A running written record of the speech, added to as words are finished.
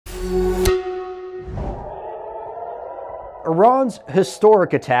Iran's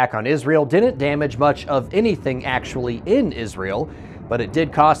historic attack on Israel didn't damage much of anything actually in Israel, but it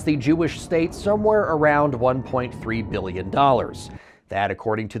did cost the Jewish state somewhere around $1.3 billion. That,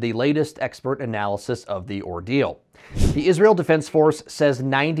 according to the latest expert analysis of the ordeal. The Israel Defense Force says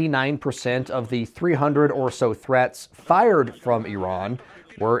 99% of the 300 or so threats fired from Iran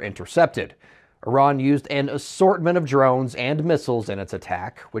were intercepted. Iran used an assortment of drones and missiles in its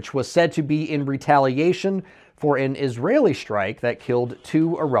attack, which was said to be in retaliation for an Israeli strike that killed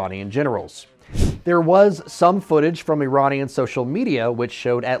 2 Iranian generals. There was some footage from Iranian social media which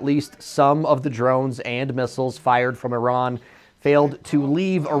showed at least some of the drones and missiles fired from Iran failed to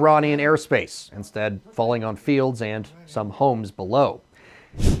leave Iranian airspace, instead falling on fields and some homes below.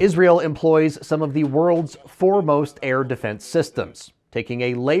 Israel employs some of the world's foremost air defense systems, taking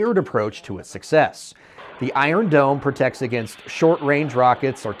a layered approach to its success. The Iron Dome protects against short-range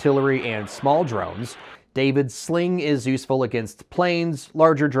rockets, artillery, and small drones. David's Sling is useful against planes,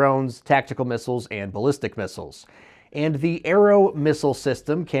 larger drones, tactical missiles, and ballistic missiles. And the Arrow missile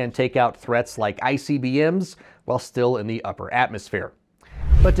system can take out threats like ICBMs while still in the upper atmosphere.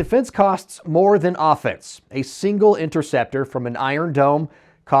 But defense costs more than offense. A single interceptor from an Iron Dome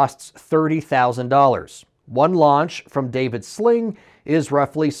costs $30,000. One launch from David's Sling is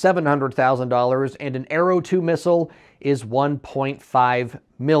roughly $700,000, and an Arrow 2 missile is $1.5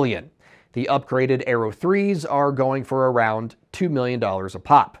 million. The upgraded Arrow 3s are going for around $2 million a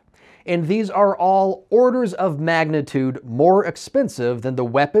pop. And these are all orders of magnitude more expensive than the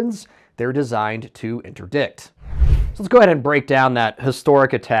weapons they're designed to interdict. So let's go ahead and break down that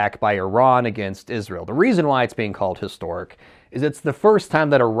historic attack by Iran against Israel. The reason why it's being called historic is it's the first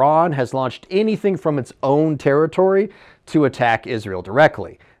time that Iran has launched anything from its own territory to attack Israel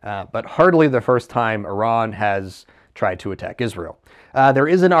directly, but hardly the first time Iran has tried to attack Israel. There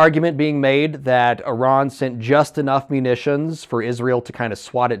is an argument being made that Iran sent just enough munitions for Israel to kind of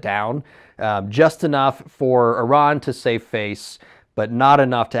swat it down, just enough for Iran to save face, but not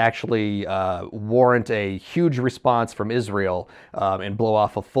enough to actually warrant a huge response from Israel and blow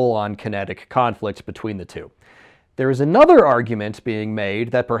off a full-on kinetic conflict between the two. There is another argument being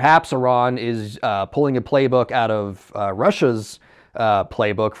made that perhaps Iran is pulling a playbook out of Russia's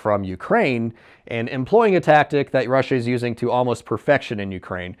playbook from Ukraine and employing a tactic that Russia is using to almost perfection in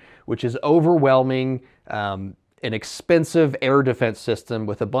Ukraine, which is overwhelming an expensive air defense system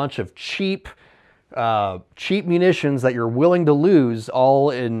with a bunch of cheap munitions that you're willing to lose,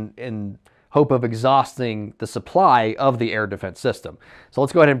 all in hope of exhausting the supply of the air defense system. So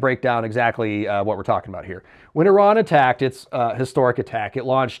let's go ahead and break down exactly what we're talking about here. When Iran attacked its historic attack, it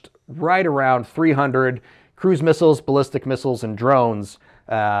launched right around 300 cruise missiles, ballistic missiles, and drones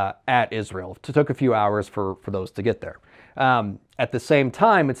at Israel. It took a few hours for those to get there. At the same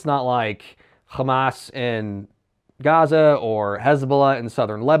time, it's not like Hamas in Gaza or Hezbollah in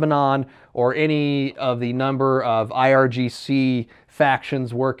southern Lebanon or any of the number of IRGC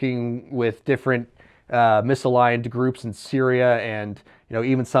factions working with different misaligned groups in Syria and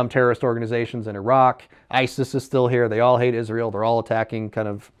even some terrorist organizations in Iraq. ISIS is still here. They all hate Israel. They're all attacking kind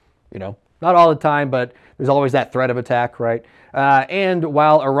of, not all the time, but there's always that threat of attack, right? And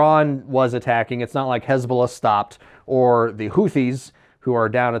while Iran was attacking, it's not like Hezbollah stopped or the Houthis, who are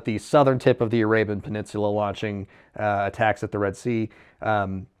down at the southern tip of the Arabian Peninsula launching attacks at the Red Sea.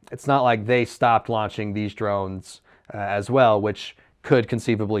 It's not like they stopped launching these drones as well, which could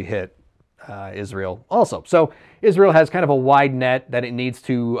conceivably hit Israel also. So Israel has kind of a wide net that it needs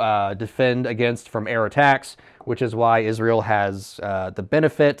to defend against from air attacks, which is why Israel has the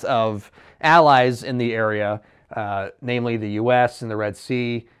benefit of allies in the area, namely the U.S. in the Red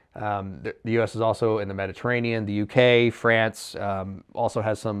Sea. The U.S. is also in the Mediterranean. The U.K., France also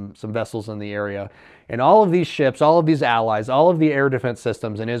has some vessels in the area. And all of these ships, all of these allies, all of the air defense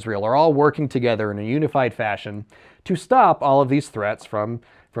systems in Israel are all working together in a unified fashion to stop all of these threats from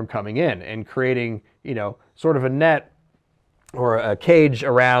coming in and creating, sort of a net or a cage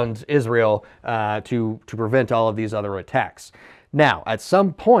around Israel to prevent all of these other attacks. Now, at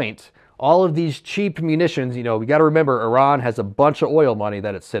some point, all of these cheap munitions, we got to remember Iran has a bunch of oil money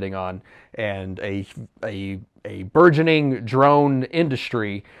that it's sitting on and a burgeoning drone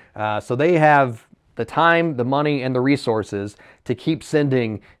industry. So they have the time, the money, and the resources to keep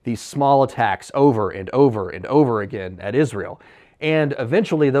sending these small attacks over and over and over again at Israel. And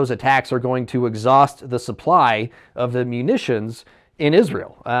eventually those attacks are going to exhaust the supply of the munitions in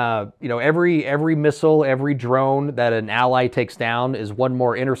Israel. Every missile, every drone that an ally takes down is one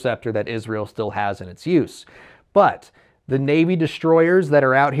more interceptor that Israel still has in its use. But The Navy destroyers that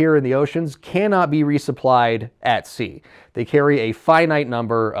are out here in the oceans cannot be resupplied at sea. They carry a finite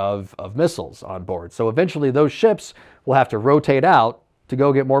number of missiles on board. So eventually those ships will have to rotate out to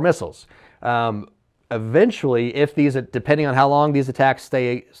go get more missiles. Eventually, if these, depending on how long these attacks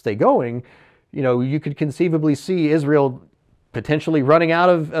stay going, you could conceivably see Israel potentially running out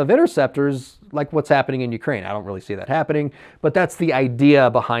of interceptors like what's happening in Ukraine. I don't really see that happening, but that's the idea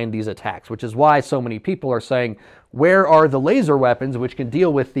behind these attacks, which is why so many people are saying, where are the laser weapons which can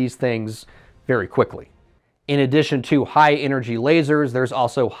deal with these things very quickly? In addition to high-energy lasers, there's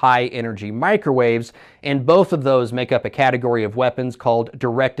also high-energy microwaves, and both of those make up a category of weapons called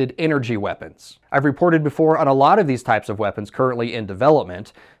directed energy weapons. I've reported before on a lot of these types of weapons currently in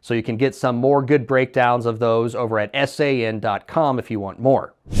development, so you can get some more good breakdowns of those over at san.com if you want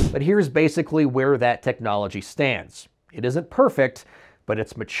more. But here's basically where that technology stands. It isn't perfect, but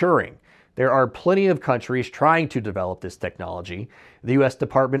it's maturing. There are plenty of countries trying to develop this technology. The U.S.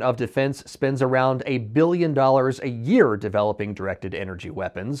 Department of Defense spends around $1 billion a year developing directed energy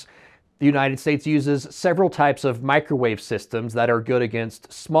weapons. The United States uses several types of microwave systems that are good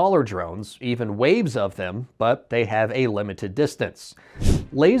against smaller drones, even waves of them, but they have a limited distance.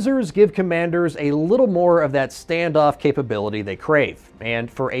 Lasers give commanders a little more of that standoff capability they crave,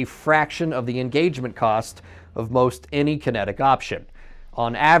 and for a fraction of the engagement cost of most any kinetic option.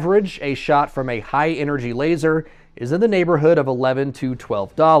 On average, a shot from a high-energy laser is in the neighborhood of $11 to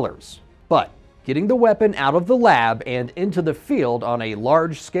 $12. But getting the weapon out of the lab and into the field on a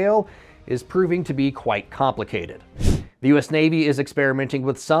large scale is proving to be quite complicated. The U.S. Navy is experimenting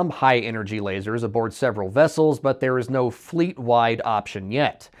with some high-energy lasers aboard several vessels, but there is no fleet-wide option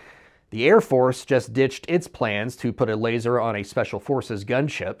yet. The Air Force just ditched its plans to put a laser on a Special Forces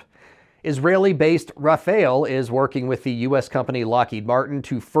gunship. Israeli-based Rafael is working with the U.S. company Lockheed Martin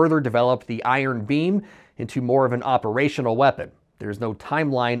to further develop the Iron Beam into more of an operational weapon. There's no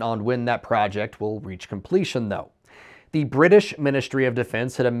timeline on when that project will reach completion, though. The British Ministry of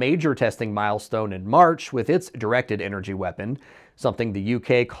Defense hit a major testing milestone in March with its directed energy weapon, something the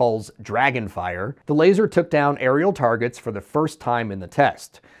UK calls Dragonfire. The laser took down aerial targets for the first time in the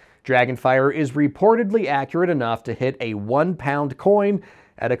test. Dragonfire is reportedly accurate enough to hit a 1-pound coin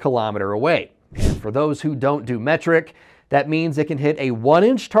at a kilometer away. And for those who don't do metric, that means it can hit a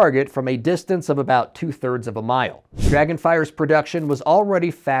 1-inch target from a distance of about 2/3 of a mile. Dragonfire's production was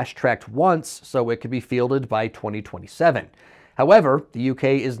already fast-tracked once, so it could be fielded by 2027. However, the UK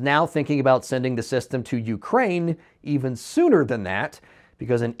is now thinking about sending the system to Ukraine even sooner than that,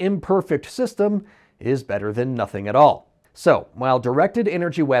 because an imperfect system is better than nothing at all. So, while directed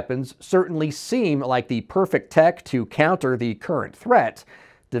energy weapons certainly seem like the perfect tech to counter the current threat,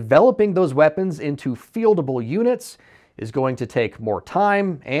 developing those weapons into fieldable units is going to take more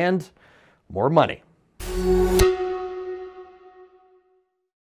time and more money.